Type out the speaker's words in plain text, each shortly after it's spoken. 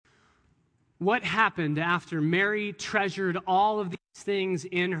What happened after Mary treasured all of these things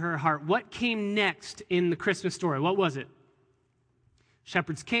in her heart? What came next in the Christmas story? What was it?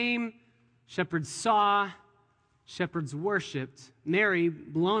 Shepherds came, shepherds saw, shepherds worshiped. Mary,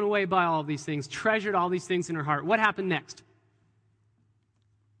 blown away by all of these things, treasured all these things in her heart. What happened next?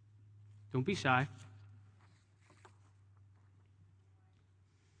 Don't be shy.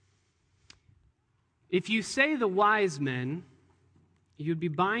 If you say the wise men, you'd be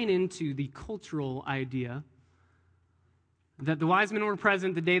buying into the cultural idea that the wise men were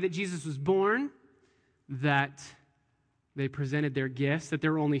present the day that Jesus was born, that they presented their gifts, that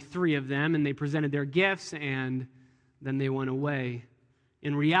there were only 3 of them, and they presented their gifts, and then they went away.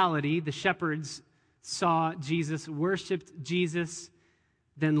 In reality, the shepherds saw Jesus, worshiped Jesus,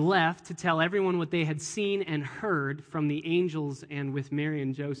 then left to tell everyone what they had seen and heard from the angels and with Mary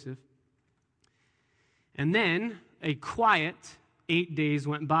and Joseph. And then a quiet 8 days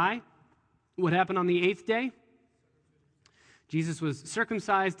went by. What happened on the 8th day? Jesus was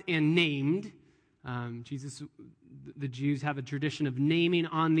circumcised and named. The Jews have a tradition of naming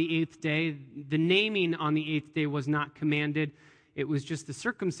on the 8th day. The naming on the 8th day was not commanded. It was just the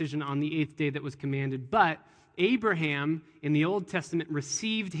circumcision on the 8th day that was commanded. But Abraham in the Old Testament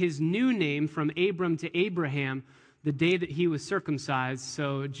received his new name from Abram to Abraham the day that he was circumcised.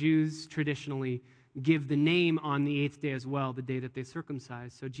 So Jews traditionally give the name on the 8th day as well, the day that they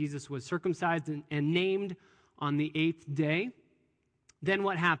circumcised. So Jesus was circumcised and named on the 8th day. Then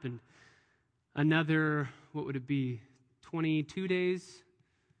what happened? Another, what would it be, 22 days?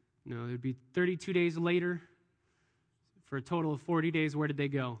 No, it would be 32 days later. For a total of 40 days, where did they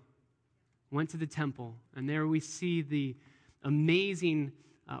go? Went to the temple. And there we see the amazing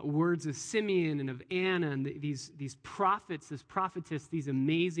words of Simeon and of Anna and these prophets, this prophetess, these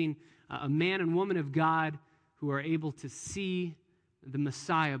amazing a man and woman of God who are able to see the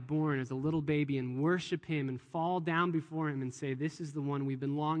Messiah born as a little baby and worship him and fall down before him and say, this is the one we've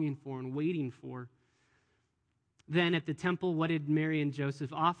been longing for and waiting for. Then at the temple, what did Mary and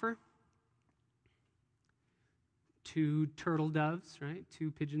Joseph offer? 2 turtle doves, right?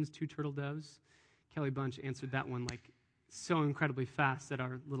 2 pigeons, 2 turtle doves. Kelly Bunch answered that one like so incredibly fast at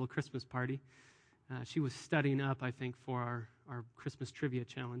our little Christmas party. She was studying up, I think, for our Christmas trivia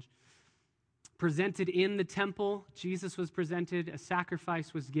challenge. Presented in the temple, Jesus was presented, a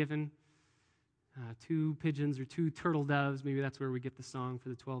sacrifice was given, 2 pigeons or 2 turtle doves, maybe that's where we get the song for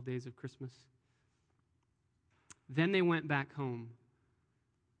the 12 days of Christmas. Then they went back home.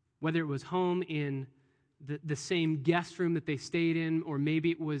 Whether it was home in the same guest room that they stayed in, or maybe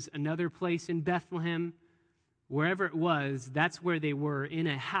it was another place in Bethlehem, wherever it was, that's where they were, in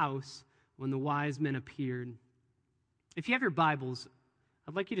a house when the wise men appeared. If you have your Bibles,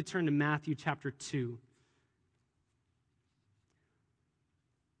 I'd like you to turn to Matthew chapter 2.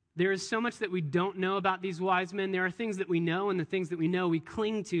 There is so much that we don't know about these wise men. There are things that we know, and the things that we know we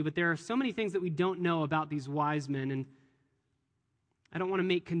cling to, but there are so many things that we don't know about these wise men, and I don't want to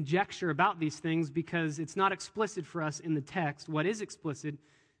make conjecture about these things because it's not explicit for us in the text. What is explicit,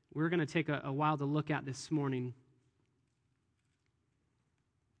 we're going to take a while to look at this morning.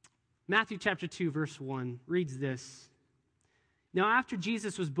 Matthew chapter 2, verse 1 reads this. Now, after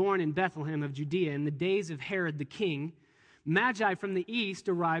Jesus was born in Bethlehem of Judea in the days of Herod the king, Magi from the east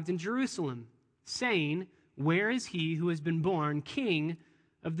arrived in Jerusalem, saying, "Where is he who has been born King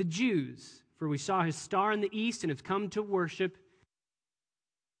of the Jews? For we saw his star in the east and have come to worship."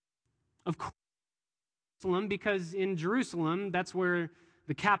 Of course, Jerusalem, because in Jerusalem, that's where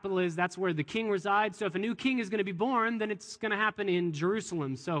the capital is, that's where the king resides. So if a new king is going to be born, then it's going to happen in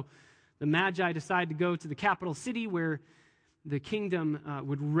Jerusalem. So the Magi decide to go to the capital city where the kingdom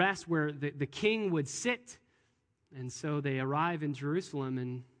would rest, where the king would sit. And so they arrive in Jerusalem.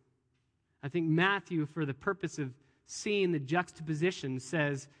 And I think Matthew, for the purpose of seeing the juxtaposition,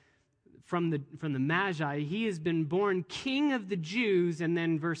 says from the Magi, he has been born King of the Jews. And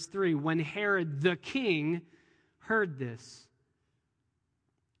then verse 3, when Herod the king heard this.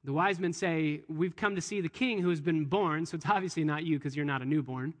 The wise men say, we've come to see the king who has been born. So it's obviously not you because you're not a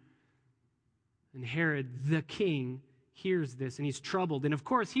newborn. And Herod the king hears this, and he's troubled. And of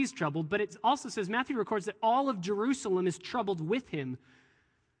course, he's troubled, but it also says, Matthew records that all of Jerusalem is troubled with him.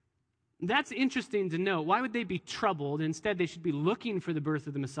 That's interesting to note. Why would they be troubled? Instead, they should be looking for the birth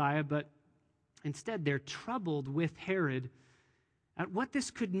of the Messiah, but instead, they're troubled with Herod at what this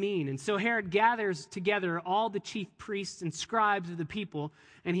could mean. And so Herod gathers together all the chief priests and scribes of the people,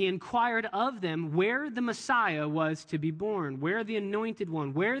 and he inquired of them where the Messiah was to be born, where the anointed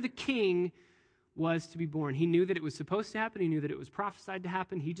one, where the king was to be born. He knew that it was supposed to happen. He knew that it was prophesied to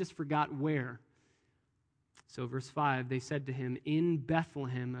happen. He just forgot where. So verse 5, they said to him, "In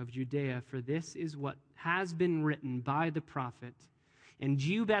Bethlehem of Judea, for this is what has been written by the prophet. And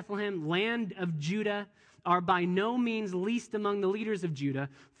you, Bethlehem, land of Judah, are by no means least among the leaders of Judah,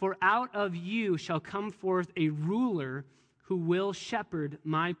 for out of you shall come forth a ruler who will shepherd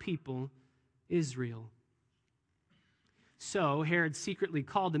my people, Israel." So Herod secretly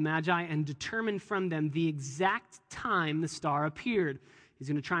called the Magi and determined from them the exact time the star appeared. He's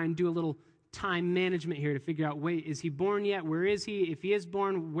going to try and do a little time management here to figure out, wait, is he born yet? Where is he? If he is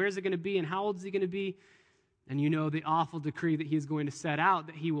born, where's it going to be? And how old is he going to be? And you know the awful decree that he is going to set out,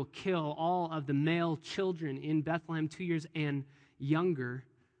 that he will kill all of the male children in Bethlehem 2 years and younger.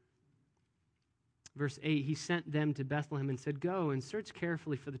 Verse 8, he sent them to Bethlehem and said, "Go and search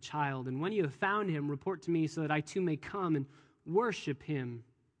carefully for the child, and when you have found him, report to me so that I too may come and worship him."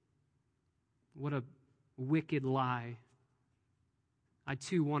 What a wicked lie. I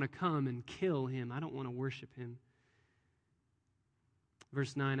too want to come and kill him. I don't want to worship him.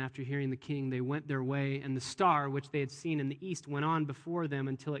 Verse 9, after hearing the king, they went their way, and the star, which they had seen in the east, went on before them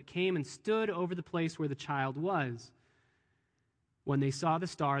until it came and stood over the place where the child was. When they saw the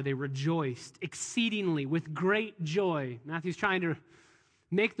star, they rejoiced exceedingly with great joy. Matthew's trying to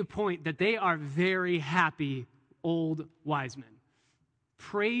make the point that they are very happy old wise men.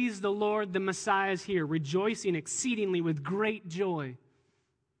 Praise the Lord, the Messiah is here, rejoicing exceedingly with great joy.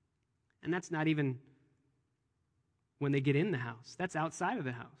 And that's not even when they get in the house. That's outside of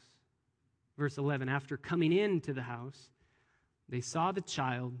the house. Verse 11, after coming into the house, they saw the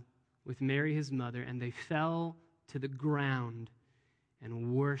child with Mary his mother, and they fell to the ground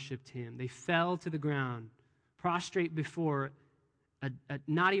and worshiped him. They fell to the ground, prostrate before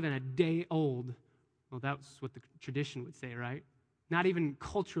not even a day old. Well, that's what the tradition would say, right? Not even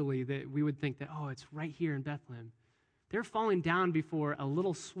culturally that we would think that, oh, it's right here in Bethlehem. They're falling down before a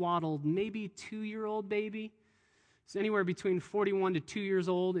little swaddled, maybe 2-year-old baby. So anywhere between 41 to 2 years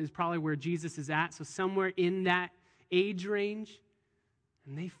old is probably where Jesus is at. So somewhere in that age range.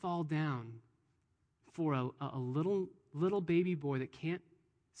 And they fall down for a little baby boy that can't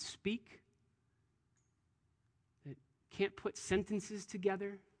speak, that can't put sentences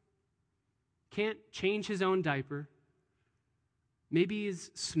together, can't change his own diaper, maybe is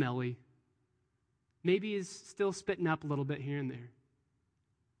smelly, maybe is still spitting up a little bit here and there.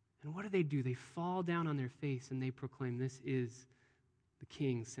 And what do? They fall down on their face and they proclaim, "This is the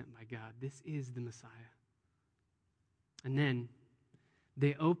King sent by God. This is the Messiah." And then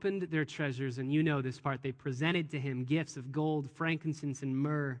they opened their treasures, and you know this part. They presented to him gifts of gold, frankincense, and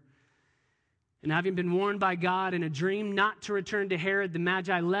myrrh. And having been warned by God in a dream not to return to Herod, the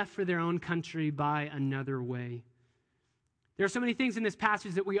Magi left for their own country by another way. There are so many things in this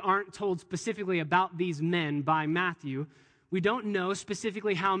passage that we aren't told specifically about these men by Matthew. We don't know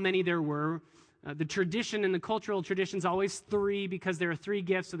specifically how many there were. The tradition and the cultural tradition is always 3 because there are 3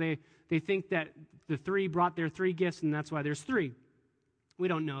 gifts, so they think that the 3 brought their 3 gifts, and that's why there's 3. We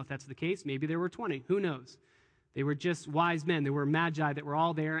don't know if that's the case. Maybe there were 20. Who knows? They were just wise men. They were magi that were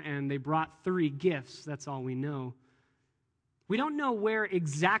all there, and they brought 3 gifts. That's all we know. We don't know where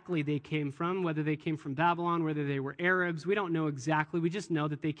exactly they came from, whether they came from Babylon, whether they were Arabs. We don't know exactly. We just know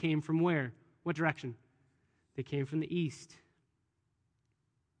that they came from where? What direction? They came from the east.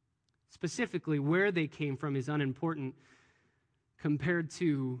 Specifically, where they came from is unimportant compared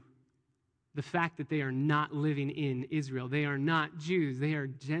to the fact that they are not living in Israel. They are not Jews. They are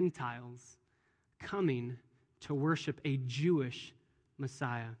Gentiles coming to worship a Jewish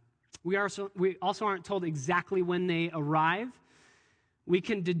Messiah. We also aren't told exactly when they arrive. We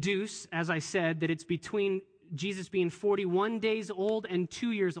can deduce, as I said, that it's between Jesus being 41 days old and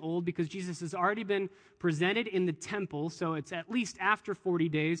 2 years old, because Jesus has already been presented in the temple, so it's at least after 40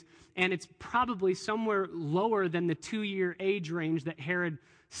 days, and it's probably somewhere lower than the 2-year age range that Herod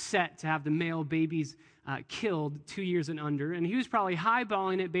set to have the male babies killed 2 years and under. And he was probably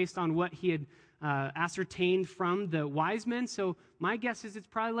highballing it based on what he had ascertained from the wise men. So my guess is it's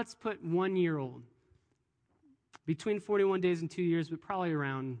probably, let's put 1 year old. Between 41 days and 2 years, but probably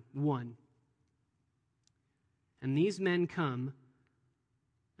around 1. And these men come,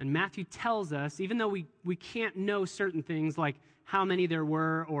 and Matthew tells us, even though we can't know certain things like how many there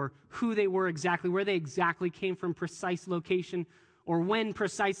were or who they were exactly, where they exactly came from, precise location, or when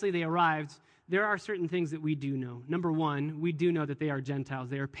precisely they arrived, there are certain things that we do know. Number one, we do know that they are Gentiles.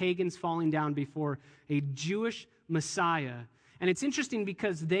 They are pagans falling down before a Jewish Messiah. And it's interesting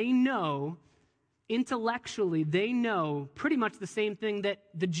because they know, intellectually, they know pretty much the same thing that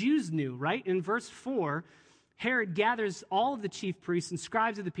the Jews knew, right? In verse 4, Herod gathers all of the chief priests and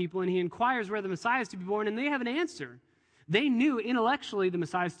scribes of the people, and he inquires where the Messiah is to be born, and they have an answer. They knew intellectually the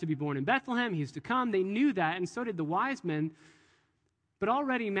Messiah is to be born in Bethlehem. He's to come. They knew that, and so did the wise men. But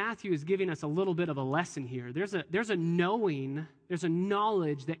already Matthew is giving us a little bit of a lesson here. There's a knowing, there's a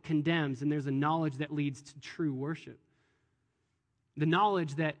knowledge that condemns, and there's a knowledge that leads to true worship. The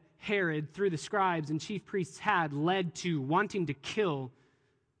knowledge that Herod, through the scribes and chief priests had, led to wanting to kill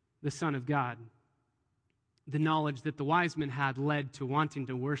the Son of God. The knowledge that the wise men had led to wanting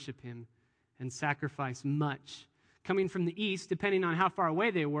to worship him and sacrifice much. Coming from the east, depending on how far away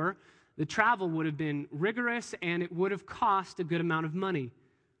they were, the travel would have been rigorous and it would have cost a good amount of money.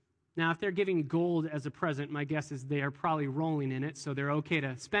 Now, if they're giving gold as a present, my guess is they are probably rolling in it, so they're okay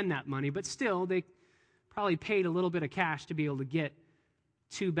to spend that money. But still, they probably paid a little bit of cash to be able to get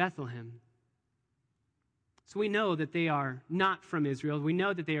to Bethlehem. So we know that they are not from Israel. We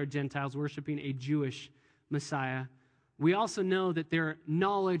know that they are Gentiles worshiping a Jewish Messiah. We also know that their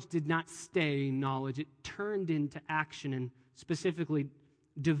knowledge did not stay knowledge. It turned into action, and specifically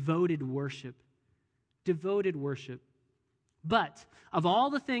devoted worship. Devoted worship. But of all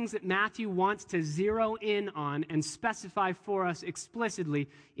the things that Matthew wants to zero in on and specify for us explicitly,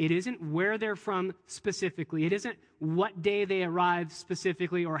 it isn't where they're from specifically. It isn't what day they arrived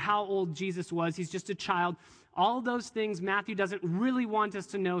specifically or how old Jesus was. He's just a child. All those things Matthew doesn't really want us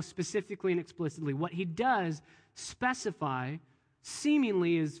to know specifically and explicitly. What he does specify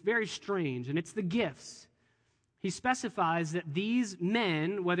seemingly is very strange, and it's the gifts. He specifies that these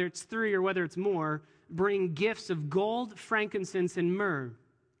men, whether it's 3 or whether it's more, bring gifts of gold, frankincense, and myrrh.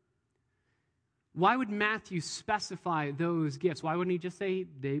 Why would Matthew specify those gifts? Why wouldn't he just say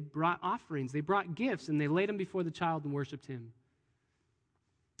they brought offerings, they brought gifts, and they laid them before the child and worshiped him?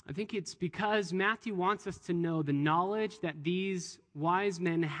 I think it's because Matthew wants us to know the knowledge that these wise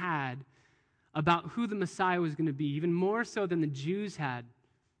men had about who the Messiah was going to be, even more so than the Jews had.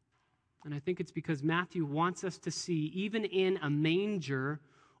 And I think it's because Matthew wants us to see, even in a manger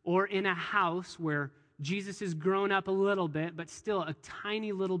or in a house where Jesus has grown up a little bit, but still a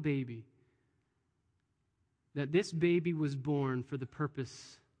tiny little baby, that this baby was born for the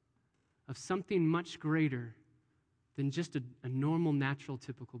purpose of something much greater than just a normal, natural,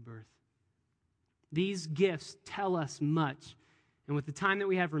 typical birth. These gifts tell us much. And with the time that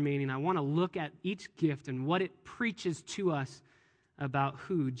we have remaining, I want to look at each gift and what it preaches to us about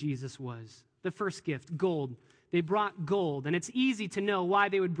who Jesus was. The first gift, gold. They brought gold, and it's easy to know why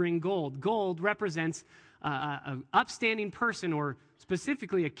they would bring gold. Gold represents an upstanding person, or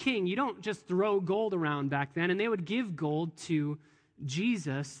specifically a king. You don't just throw gold around back then, and they would give gold to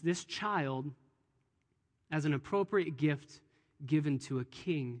Jesus, this child, as an appropriate gift given to a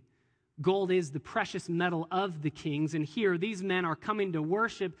king. Gold is the precious metal of the kings, and here these men are coming to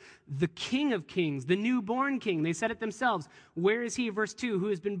worship the King of Kings, the newborn king. They said it themselves. Where is he, verse 2, who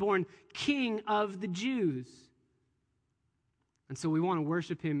has been born King of the Jews? And so we want to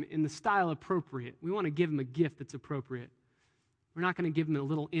worship him in the style appropriate. We want to give him a gift that's appropriate. We're not going to give him a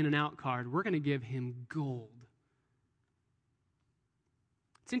little in and out card. We're going to give him gold.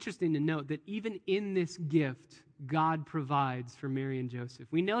 It's interesting to note that even in this gift, God provides for Mary and Joseph.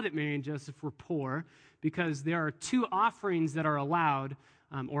 We know that Mary and Joseph were poor because there are 2 offerings that are allowed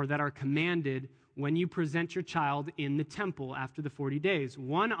or that are commanded when you present your child in the temple after the 40 days.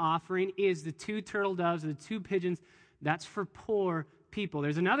 One offering is the 2 turtle doves, the 2 pigeons. That's for poor people.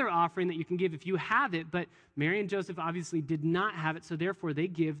 There's another offering that you can give if you have it, but Mary and Joseph obviously did not have it, so therefore they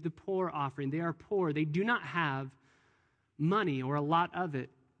give the poor offering. They are poor. They do not have money or a lot of it.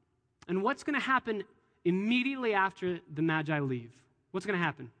 And what's going to happen immediately after the Magi leave? What's going to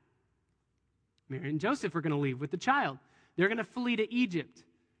happen? Mary and Joseph are going to leave with the child. They're going to flee to Egypt.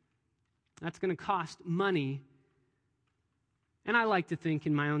 That's going to cost money. And I like to think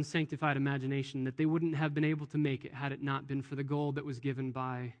in my own sanctified imagination that they wouldn't have been able to make it had it not been for the gold that was given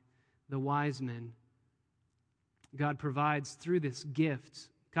by the wise men. God provides through this gift.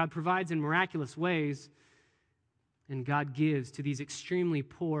 God provides in miraculous ways. And God gives to these extremely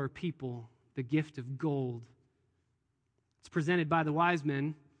poor people the gift of gold. It's presented by the wise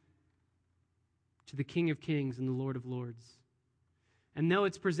men to the King of Kings and the Lord of Lords. And though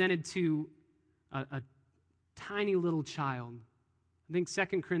it's presented to a tiny little child, I think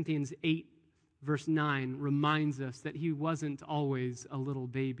 2 Corinthians 8, verse 9, reminds us that he wasn't always a little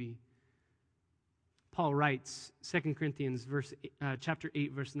baby. Paul writes, 2 Corinthians chapter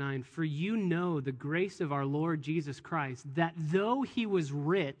 8, verse 9, "For you know the grace of our Lord Jesus Christ, that though he was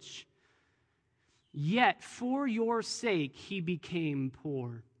rich, yet for your sake he became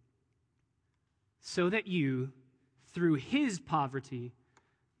poor, so that you, through his poverty,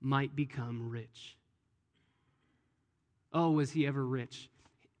 might become rich." Oh, was he ever rich?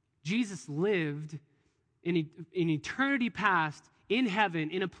 Jesus lived in eternity past, in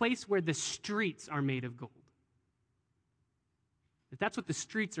heaven, in a place where the streets are made of gold. If that's what the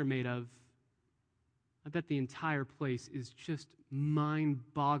streets are made of, I bet the entire place is just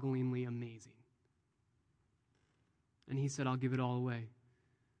mind-bogglingly amazing. And he said, I'll give it all away.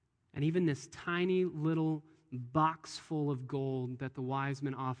 And even this tiny little box full of gold that the wise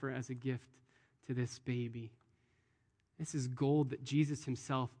men offer as a gift to this baby, this is gold that Jesus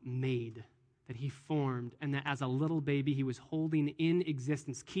himself made, that he formed, and that as a little baby he was holding in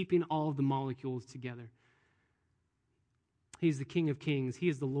existence, keeping all of the molecules together. He is the King of Kings. He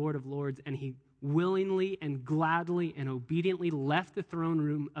is the Lord of Lords, and he willingly and gladly and obediently left the throne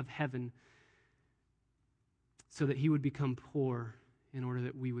room of heaven so that he would become poor in order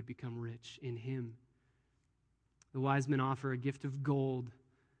that we would become rich in him. The wise men offer a gift of gold,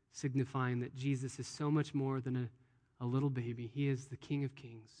 signifying that Jesus is so much more than a little baby. He is the King of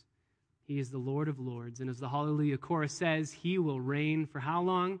Kings. He is the Lord of Lords. And as the Hallelujah chorus says, he will reign for how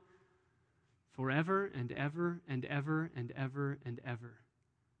long? Forever and ever and ever and ever and ever.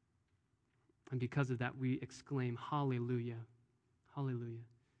 And because of that, we exclaim, Hallelujah, Hallelujah.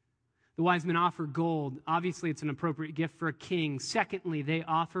 The wise men offer gold. Obviously, it's an appropriate gift for a king. Secondly, they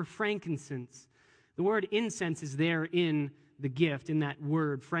offer frankincense. The word incense is there in the gift, in that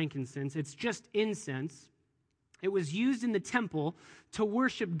word, frankincense. It's just incense. It was used in the temple to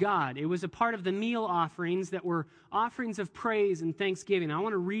worship God. It was a part of the meal offerings that were offerings of praise and thanksgiving. I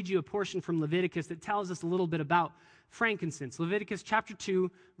want to read you a portion from Leviticus that tells us a little bit about frankincense. Leviticus chapter 2,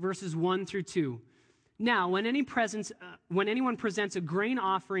 verses 1 through 2. Now, when anyone presents a grain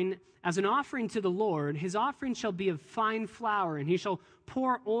offering as an offering to the Lord, his offering shall be of fine flour, and he shall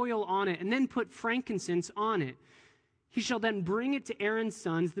pour oil on it, and then put frankincense on it. He shall then bring it to Aaron's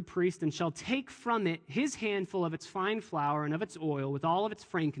sons, the priest, and shall take from it his handful of its fine flour and of its oil with all of its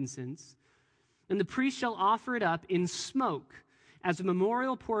frankincense. And the priest shall offer it up in smoke as a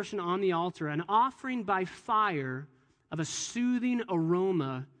memorial portion on the altar, an offering by fire of a soothing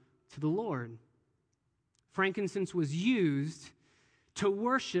aroma to the Lord. Frankincense was used to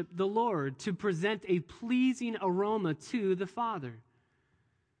worship the Lord, to present a pleasing aroma to the Father.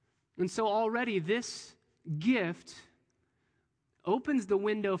 And so already this gift opens the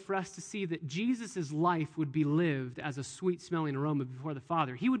window for us to see that Jesus' life would be lived as a sweet-smelling aroma before the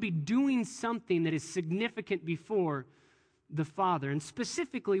Father. He would be doing something that is significant before the Father. And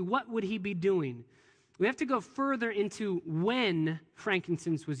specifically, what would he be doing? We have to go further into when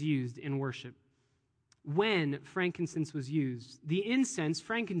frankincense was used in worship. When frankincense was used. The incense,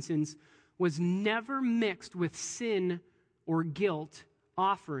 frankincense, was never mixed with sin or guilt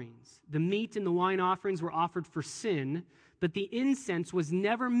offerings. The meat and the wine offerings were offered for sin, but the incense was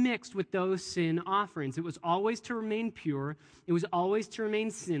never mixed with those sin offerings. It was always to remain pure, it was always to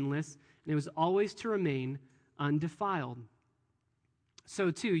remain sinless, and it was always to remain undefiled. So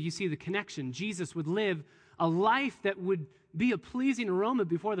too, you see the connection. Jesus would live a life that would be a pleasing aroma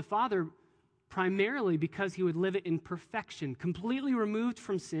before the Father, primarily because he would live it in perfection, completely removed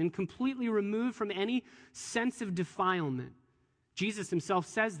from sin, completely removed from any sense of defilement. Jesus himself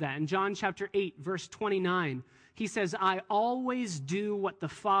says that in John chapter 8, verse 29. He says, I always do what the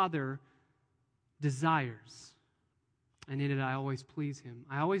Father desires, and in it I always please him.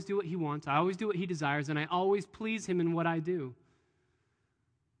 I always do what he wants, I always do what he desires, and I always please him in what I do.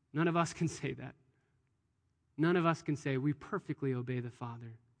 None of us can say that. None of us can say we perfectly obey the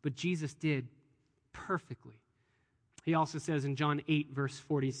Father, but Jesus did perfectly. He also says in John 8, verse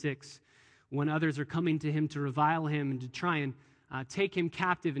 46, when others are coming to him to revile him and to try and take him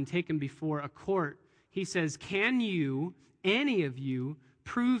captive and take him before a court, he says, can you, any of you,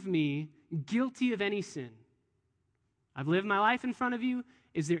 prove me guilty of any sin? I've lived my life in front of you.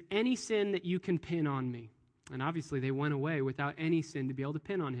 Is there any sin that you can pin on me? And obviously they went away without any sin to be able to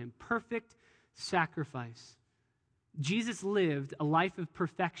pin on him. Perfect sacrifice. Jesus lived a life of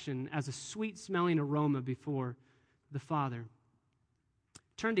perfection as a sweet-smelling aroma before the Father.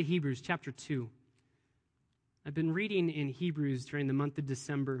 Turn to Hebrews chapter 2. I've been reading in Hebrews during the month of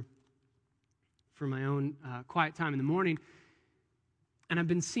December for my own quiet time in the morning, and I've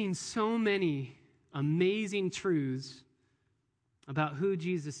been seeing so many amazing truths about who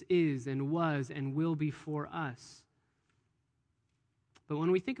Jesus is and was and will be for us. But when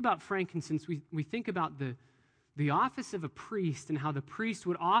we think about frankincense, we think about the office of a priest and how the priest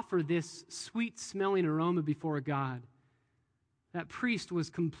would offer this sweet-smelling aroma before God. That priest was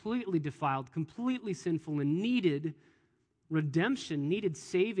completely defiled, completely sinful, and needed redemption, needed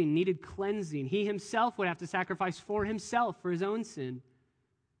saving, needed cleansing. He himself would have to sacrifice for himself, for his own sin.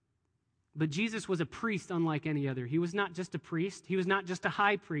 But Jesus was a priest unlike any other. He was not just a priest. He was not just a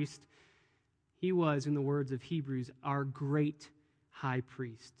high priest. He was, in the words of Hebrews, our great high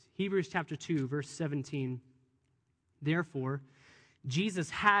priest. Hebrews chapter 2, verse 17. Therefore, Jesus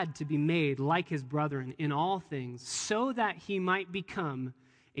had to be made like his brethren in all things, so that he might become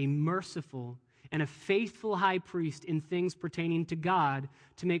a merciful and a faithful high priest in things pertaining to God,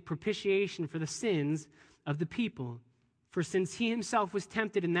 to make propitiation for the sins of the people. For since he himself was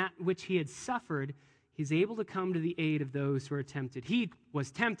tempted in that which he had suffered, he's able to come to the aid of those who are tempted. He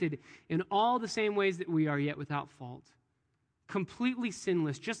was tempted in all the same ways that we are, yet without fault. Completely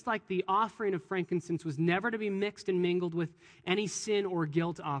sinless, just like the offering of frankincense was never to be mixed and mingled with any sin or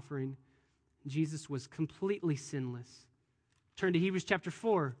guilt offering. Jesus was completely sinless. Turn to Hebrews chapter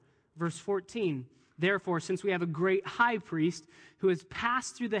 4, verse 14. Therefore, since we have a great high priest who has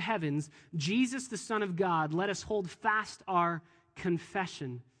passed through the heavens, Jesus, the Son of God, let us hold fast our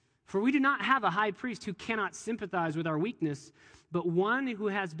confession. For we do not have a high priest who cannot sympathize with our weakness, but one who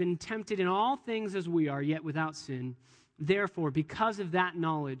has been tempted in all things as we are, yet without sin. Therefore, because of that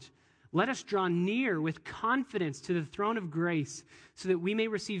knowledge, let us draw near with confidence to the throne of grace, so that we may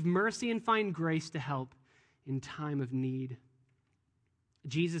receive mercy and find grace to help in time of need.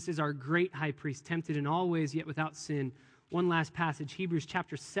 Jesus is our great high priest, tempted in all ways, yet without sin. One last passage, Hebrews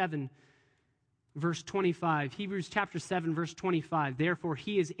chapter 7, verse 25. Hebrews chapter 7, verse 25. Therefore,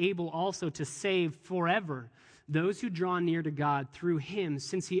 he is able also to save forever those who draw near to God through him,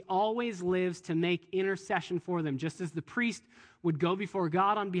 since he always lives to make intercession for them. Just as the priest would go before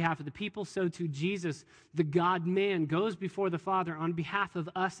God on behalf of the people, so too Jesus, the God-man, goes before the Father on behalf of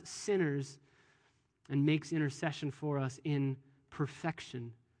us sinners and makes intercession for us in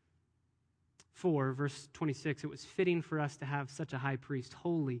perfection. 4, verse 26, it was fitting for us to have such a high priest,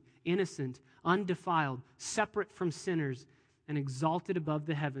 holy, innocent, undefiled, separate from sinners, and exalted above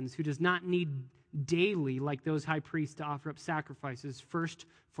the heavens, who does not need daily, like those high priests, to offer up sacrifices, first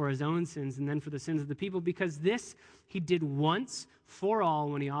for his own sins and then for the sins of the people, because this he did once for all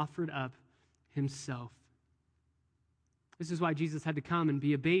when he offered up himself. This is why Jesus had to come and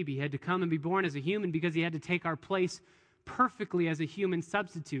be a baby. He had to come and be born as a human, because he had to take our place perfectly as a human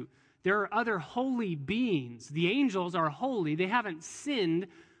substitute. There are other holy beings. The angels are holy. They haven't sinned,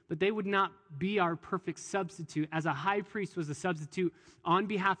 but they would not be our perfect substitute. As a high priest was a substitute on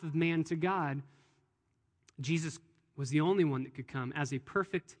behalf of man to God, Jesus was the only one that could come as a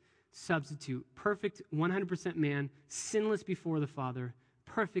perfect substitute, perfect 100% man, sinless before the Father,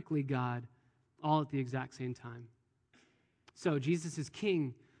 perfectly God, all at the exact same time. So Jesus is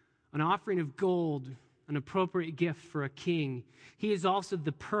king, an offering of gold, an appropriate gift for a king. He is also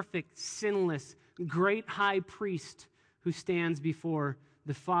the perfect, sinless, great high priest who stands before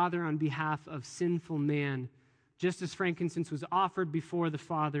the Father on behalf of sinful man. Just as frankincense was offered before the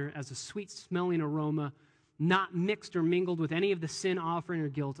Father as a sweet-smelling aroma, not mixed or mingled with any of the sin offering or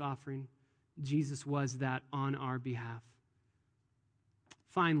guilt offering, Jesus was that on our behalf.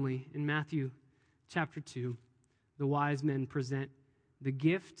 Finally, in Matthew chapter 2, the wise men present the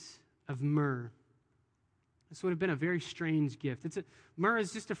gift of myrrh. This would have been a very strange gift. Myrrh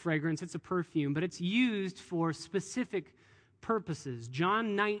is just a fragrance, it's a perfume, but it's used for specific purposes.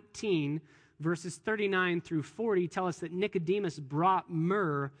 John 19, verses 39 through 40 tell us that Nicodemus brought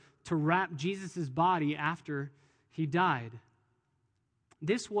myrrh to wrap Jesus' body after he died.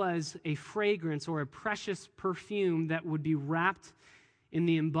 This was a fragrance or a precious perfume that would be wrapped in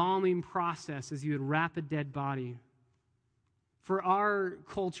the embalming process as you would wrap a dead body. For our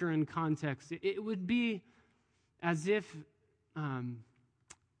culture and context, it would be as if,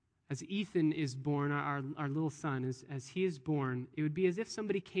 as Ethan is born, our little son, as he is born, it would be as if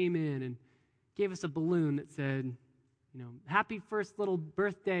somebody came in and gave us a balloon that said, happy first little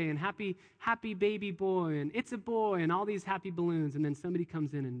birthday and happy baby boy and it's a boy and all these happy balloons, and then somebody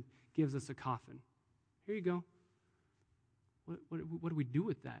comes in and gives us a coffin. Here you go. What do we do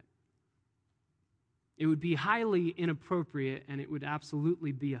with that? It would be highly inappropriate, and it would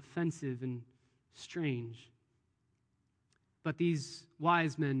absolutely be offensive and strange. But these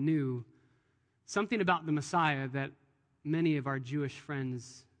wise men knew something about the Messiah that many of our Jewish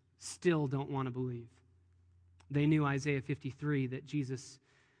friends still don't want to believe. They knew Isaiah 53, that Jesus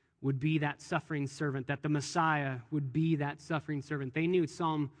would be that suffering servant, that the Messiah would be that suffering servant. They knew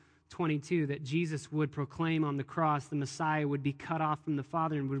Psalm 22, that Jesus would proclaim on the cross, the Messiah would be cut off from the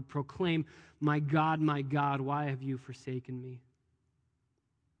Father and would proclaim, my God, why have you forsaken me?"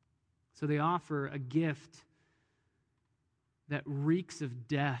 So they offer a gift that reeks of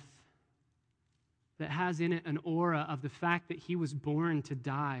death, that has in it an aura of the fact that he was born to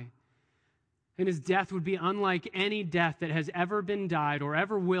die. And his death would be unlike any death that has ever been died or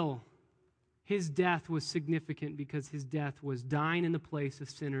ever will. His death was significant because his death was dying in the place of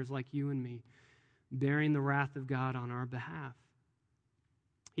sinners like you and me. bearing the wrath of God on our behalf.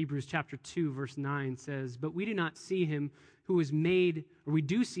 Hebrews chapter 2, verse 9 says, "But we do not see him who was made, or we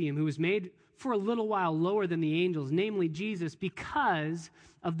do see him who was made for a little while lower than the angels, namely Jesus, because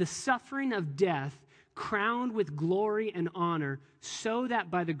of the suffering of death, crowned with glory and honor, so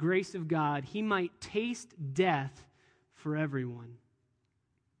that by the grace of God he might taste death for everyone."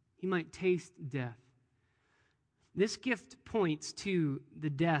 He might taste death. This gift points to the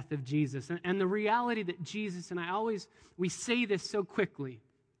death of Jesus and the reality that Jesus, and we say this so quickly,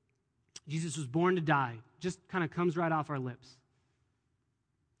 Jesus was born to die, just kind of comes right off our lips.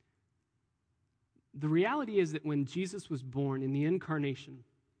 The reality is that when Jesus was born in the incarnation,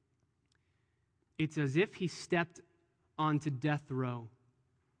 it's as if he stepped onto death row.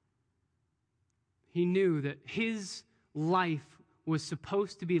 He knew that his life was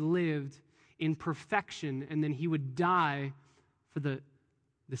supposed to be lived in perfection, and then he would die for the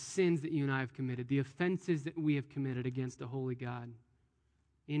sins that you and I have committed, the offenses that we have committed against a holy God.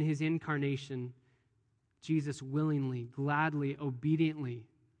 In his incarnation, Jesus willingly, gladly, obediently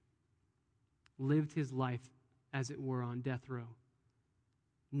lived his life, as it were, on death row,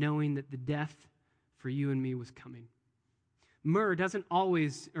 knowing that the death for you and me was coming. Myrrh doesn't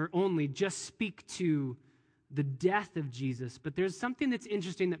always or only just speak to the death of Jesus, but there's something that's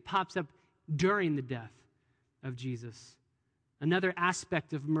interesting that pops up during the death of Jesus. Another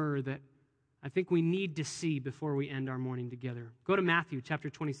aspect of myrrh that I think we need to see before we end our morning together. Go to Matthew chapter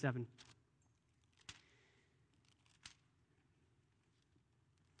 27.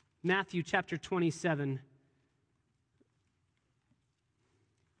 Matthew chapter 27.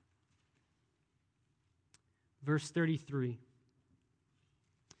 Verse 33.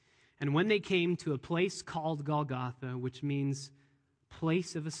 "And when they came to a place called Golgotha, which means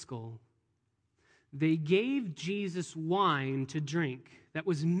place of a skull, they gave Jesus wine to drink that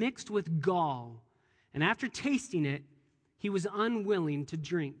was mixed with gall, and after tasting it, he was unwilling to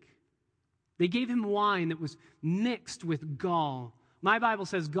drink." They gave him wine that was mixed with gall. My Bible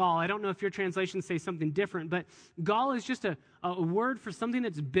says gall. I don't know if your translations say something different, but gall is just a word for something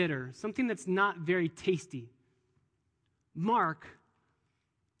that's bitter, something that's not very tasty. Mark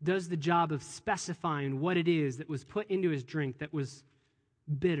does the job of specifying what it is that was put into his drink that was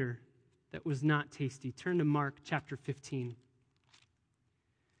bitter, that was not tasty. Turn to Mark chapter 15.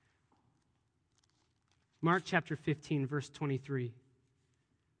 Mark chapter 15, verse 23.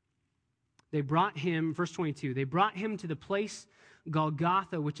 They brought him, verse 22, they brought him to the place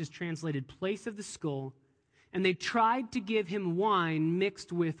Golgotha, which is translated place of the skull, and they tried to give him wine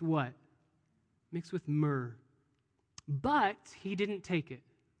mixed with what? Mixed with myrrh. But he didn't take it.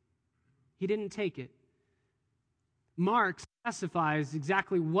 He didn't take it. Mark specifies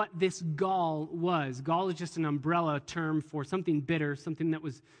exactly what this gall was. Gall is just an umbrella term for something bitter, something that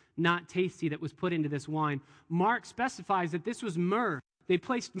was not tasty that was put into this wine. Mark specifies that this was myrrh. They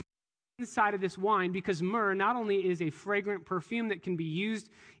placed myrrh inside of this wine because myrrh not only is a fragrant perfume that can be used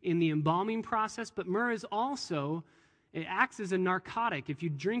in the embalming process, but myrrh is also, it acts as a narcotic. If you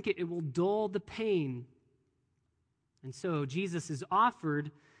drink it, it will dull the pain. And so Jesus is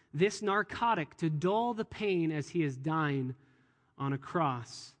offered this narcotic to dull the pain as he is dying on a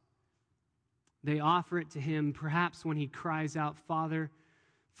cross. They offer it to him perhaps when he cries out, "Father,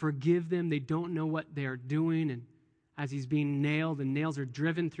 forgive them. They don't know what they are doing." And as he's being nailed, and nails are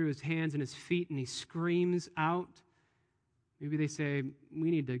driven through his hands and his feet, and he screams out. Maybe they say,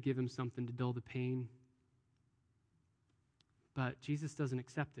 "We need to give him something to dull the pain." But Jesus doesn't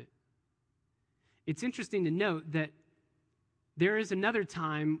accept it. It's interesting to note that there is another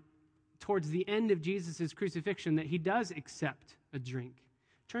time towards the end of Jesus' crucifixion that he does accept a drink.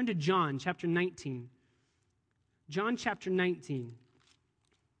 Turn to John chapter 19. John chapter 19.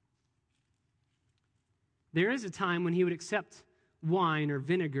 There is a time when he would accept wine or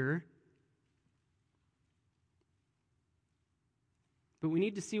vinegar, but we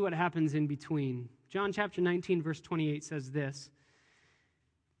need to see what happens in between. John chapter 19, verse 28 says this: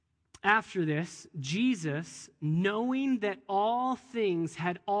 "After this, Jesus, knowing that all things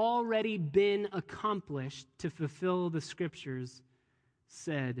had already been accomplished to fulfill the Scriptures,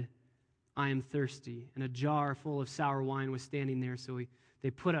 said, 'I am thirsty.' And a jar full of sour wine was standing there, so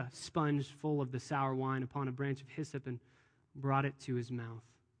they put a sponge full of the sour wine upon a branch of hyssop and brought it to his mouth."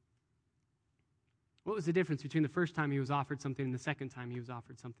 What was the difference between the first time he was offered something and the second time he was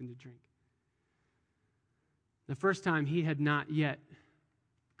offered something to drink? The first time he had not yet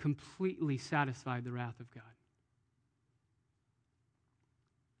completely satisfied the wrath of God.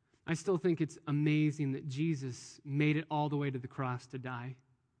 I still think it's amazing that Jesus made it all the way to the cross to die.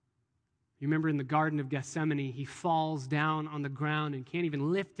 You remember in the Garden of Gethsemane, he falls down on the ground and can't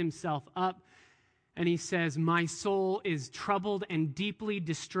even lift himself up. And he says, my soul is troubled and deeply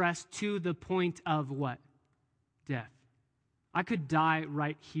distressed to the point of what? Death. I could die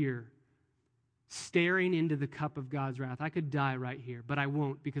right here, staring into the cup of God's wrath. I could die right here, but I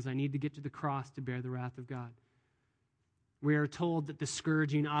won't, because I need to get to the cross to bear the wrath of God. We are told that the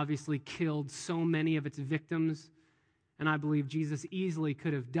scourging obviously killed so many of its victims, and I believe Jesus easily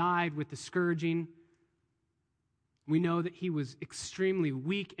could have died with the scourging. We know that he was extremely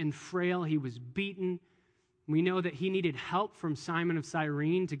weak and frail. He was beaten. We know that he needed help from Simon of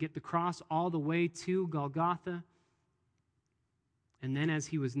Cyrene to get the cross all the way to Golgotha. And then as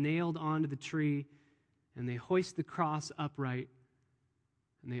he was nailed onto the tree, and they hoist the cross upright,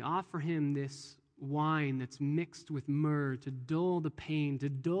 and they offer him this wine that's mixed with myrrh to dull the pain, to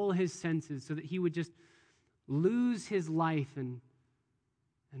dull his senses, so that he would just lose his life and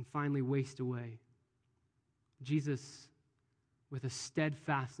finally waste away. Jesus, with a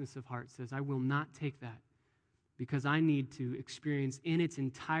steadfastness of heart, says, I will not take that, because I need to experience in its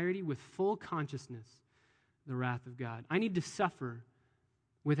entirety, with full consciousness, the wrath of God. I need to suffer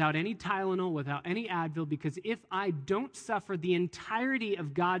without any Tylenol, without any Advil, because if I don't suffer the entirety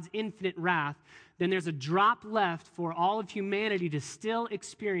of God's infinite wrath, then there's a drop left for all of humanity to still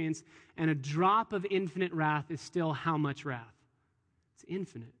experience, and a drop of infinite wrath is still how much wrath? It's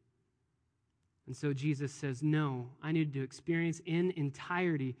infinite. And so Jesus says, no, I need to experience in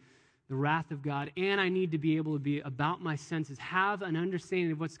entirety the wrath of God, and I need to be able to be about my senses, have an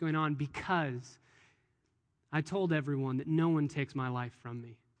understanding of what's going on, because I told everyone that no one takes my life from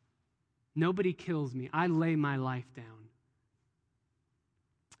me. Nobody kills me. I lay my life down.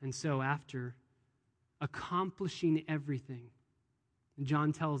 And so after accomplishing everything,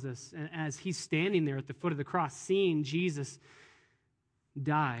 John tells us, as he's standing there at the foot of the cross, seeing Jesus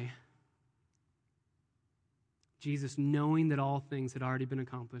die, Jesus, knowing that all things had already been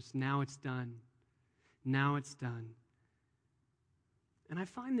accomplished, now it's done. Now it's done. And I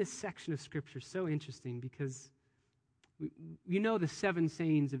find this section of Scripture so interesting, because you know the 7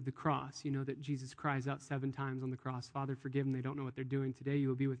 sayings of the cross. You know that Jesus cries out 7 times on the cross, Father, forgive them, they don't know what they're doing. Today you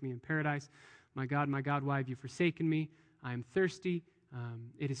will be with me in paradise. My God, why have you forsaken me? I am thirsty.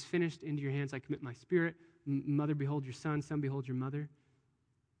 It is finished. Into your hands I commit my spirit. Mother, behold your son. Son, behold your mother.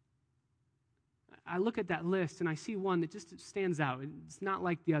 I look at that list and I see one that just stands out. It's not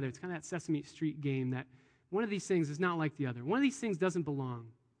like the other. It's kind of that Sesame Street game that one of these things is not like the other. One of these things doesn't belong.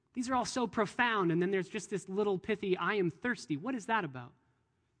 These are all so profound, and then there's just this little pithy, I am thirsty. What is that about?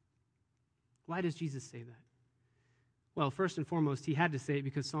 Why does Jesus say that? Well, first and foremost, he had to say it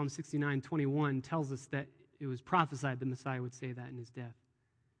because Psalm 69:21 tells us that it was prophesied the Messiah would say that in his death.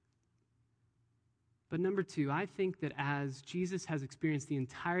 But number 2, I think that as Jesus has experienced the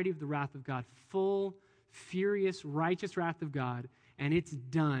entirety of the wrath of God, full, furious, righteous wrath of God, and it's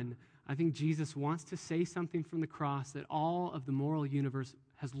done, I think Jesus wants to say something from the cross that all of the moral universe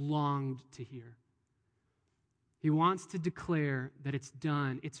has longed to hear. He wants to declare that it's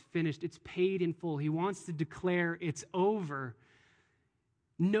done, it's finished, it's paid in full. He wants to declare it's over.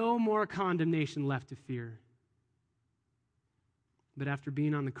 No more condemnation left to fear. But after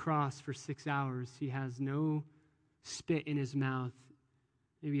being on the cross for 6 hours, he has no spit in his mouth.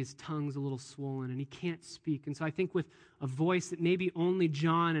 Maybe his tongue's a little swollen and he can't speak. And so I think with a voice that maybe only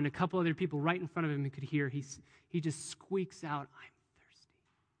John and a couple other people right in front of him could hear, he just squeaks out, I'm thirsty.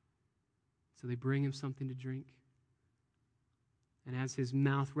 So they bring him something to drink. And as his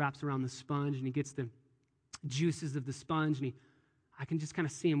mouth wraps around the sponge and he gets the juices of the sponge, and I can just kind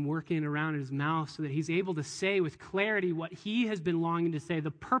of see him working around in his mouth so that he's able to say with clarity what he has been longing to say,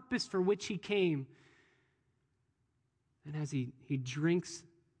 the purpose for which he came. And as he drinks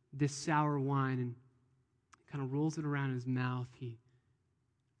this sour wine and kind of rolls it around in his mouth, he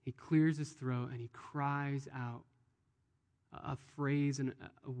clears his throat and he cries out a phrase and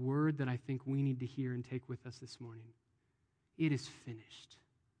a word that I think we need to hear and take with us this morning. It is finished.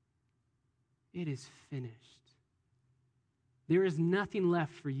 It is finished. There is nothing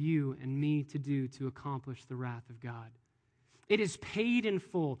left for you and me to do to accomplish the wrath of God. It is paid in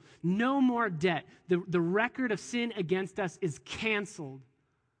full. No more debt. The record of sin against us is canceled.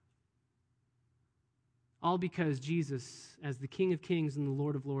 All because Jesus, as the King of Kings and the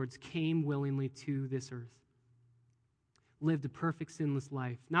Lord of Lords, came willingly to this earth. Lived a perfect, sinless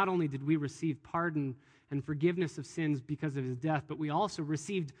life. Not only did we receive pardon and forgiveness of sins because of his death, but we also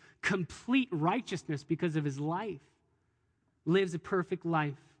received complete righteousness because of his life. Lives a perfect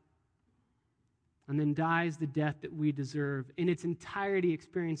life, and then dies the death that we deserve, in its entirety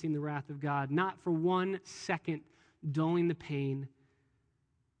experiencing the wrath of God, not for 1 second dulling the pain,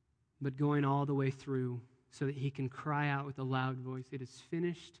 but going all the way through so that he can cry out with a loud voice, it is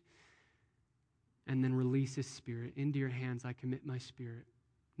finished. and then release his Spirit. Into your hands I commit my spirit.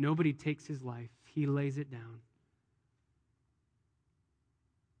 Nobody takes his life. He lays it down.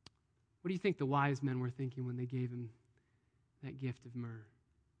 What do you think the wise men were thinking when they gave him that gift of myrrh?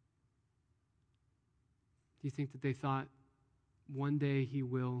 Do you think that they thought, one day he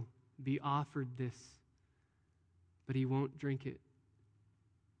will be offered this, but he won't drink it?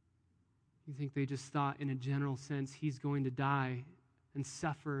 You think they just thought, in a general sense, he's going to die and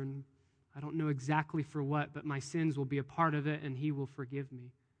suffer, and I don't know exactly for what, but my sins will be a part of it, and he will forgive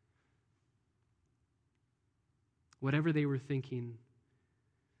me? Whatever they were thinking,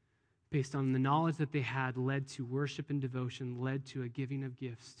 based on the knowledge that they had, led to worship and devotion, led to a giving of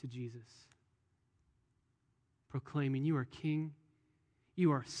gifts to Jesus, proclaiming, you are king,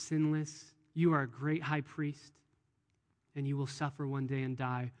 you are sinless, you are a great high priest, and you will suffer one day and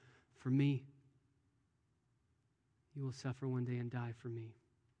die for me. You will suffer one day and die for me.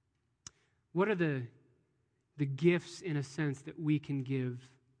 What are the gifts, in a sense, that we can give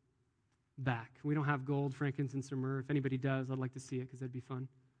back? We don't have gold, frankincense, or myrrh. If anybody does, I'd like to see it because that'd be fun.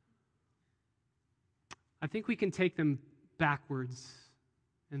 I think we can take them backwards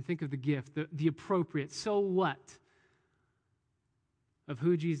and think of the gift, the appropriate, so what, of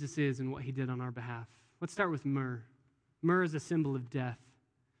who Jesus is and what he did on our behalf. Let's start with myrrh. Myrrh is a symbol of death.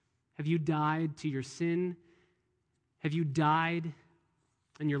 Have you died to your sin? Have you died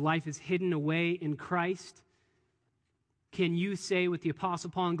and your life is hidden away in Christ? Can you say with the Apostle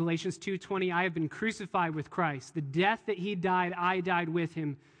Paul in Galatians 2:20, I have been crucified with Christ. The death that he died, I died with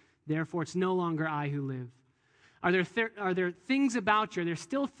him. Therefore, it's no longer I who live. Are there things about you, are there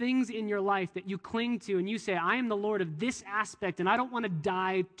still things in your life that you cling to and you say, I am the Lord of this aspect and I don't want to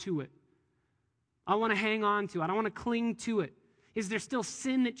die to it. I want to hang on to it. I don't want to cling to it. Is there still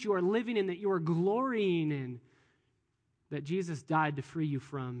sin that you are living in, that you are glorying in, that Jesus died to free you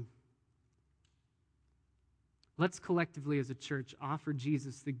from? Let's collectively as a church offer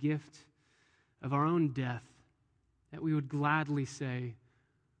Jesus the gift of our own death, that we would gladly say,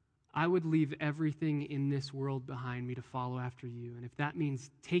 I would leave everything in this world behind me to follow after you. And if that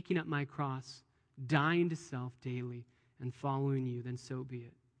means taking up my cross, dying to self daily, and following you, then so be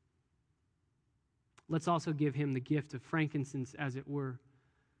it. Let's also give him the gift of frankincense, as it were,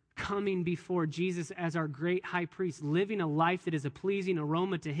 coming before Jesus as our great high priest, living a life that is a pleasing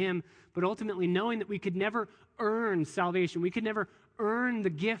aroma to him, but ultimately knowing that we could never earn salvation. We could never earn the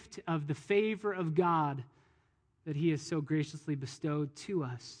gift of the favor of God that he has so graciously bestowed to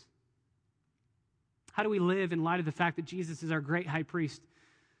us. How do we live in light of the fact that Jesus is our great high priest?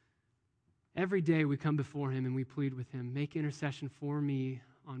 Every day we come before him and we plead with him, make intercession for me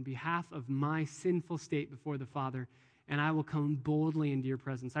on behalf of my sinful state before the Father, and I will come boldly into your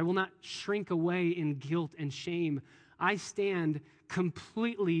presence. I will not shrink away in guilt and shame. I stand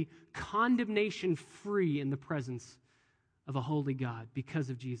completely condemnation-free in the presence of a holy God because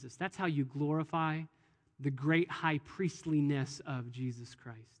of Jesus. That's how you glorify the great high priestliness of Jesus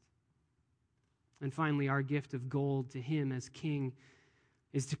Christ. And finally, our gift of gold to him as king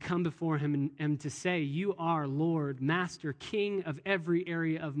is to come before him and to say, you are Lord, Master, King of every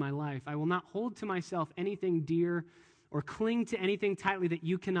area of my life. I will not hold to myself anything dear or cling to anything tightly that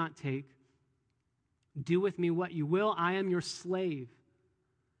you cannot take. Do with me what you will. I am your slave.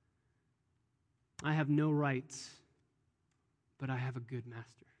 I have no rights, but I have a good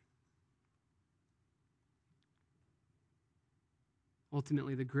master.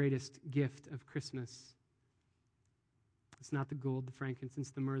 Ultimately, the greatest gift of Christmas, it's not the gold, the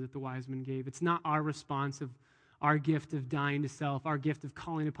frankincense, the myrrh that the wise men gave. It's not our response of our gift of dying to self, our gift of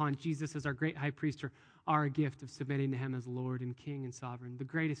calling upon Jesus as our great high priest, or our gift of submitting to him as Lord and King and Sovereign. The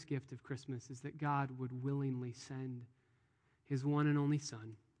greatest gift of Christmas is that God would willingly send his one and only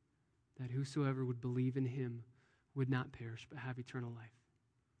Son, that whosoever would believe in him would not perish but have eternal life.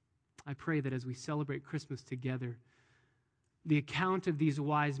 I pray that as we celebrate Christmas together, the account of these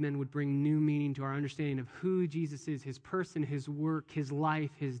wise men would bring new meaning to our understanding of who Jesus is, his person, his work, his life,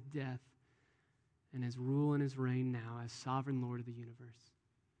 his death, and his rule and his reign now as sovereign Lord of the universe.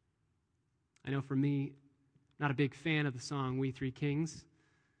 I know for me, not a big fan of the song We Three Kings.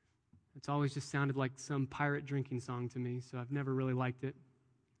 It's always just sounded like some pirate drinking song to me, so I've never really liked it.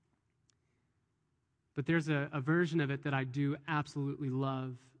 But there's a version of it that I do absolutely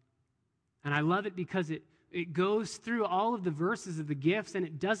love. And I love it because it goes through all of the verses of the gifts, and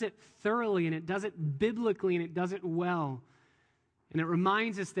it does it thoroughly, and it does it biblically, and it does it well. And it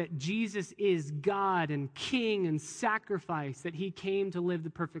reminds us that Jesus is God and King and sacrifice, that he came to live the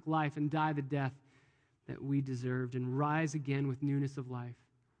perfect life and die the death that we deserved and rise again with newness of life.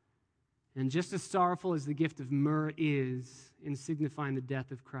 And just as sorrowful as the gift of myrrh is in signifying the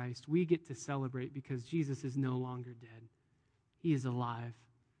death of Christ, we get to celebrate because Jesus is no longer dead. He is alive,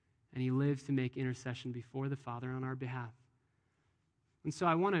 and he lives to make intercession before the Father on our behalf. And so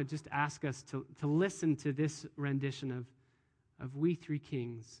I want to just ask us to listen to this rendition of We Three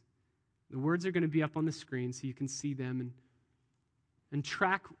Kings. The words are going to be up on the screen so you can see them, and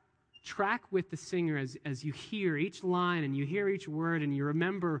track with the singer as you hear each line and you hear each word and you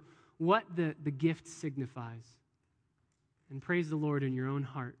remember what the gift signifies. And praise the Lord in your own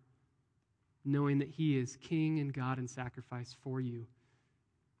heart, knowing that he is King and God and sacrifice for you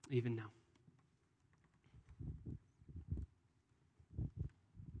even now.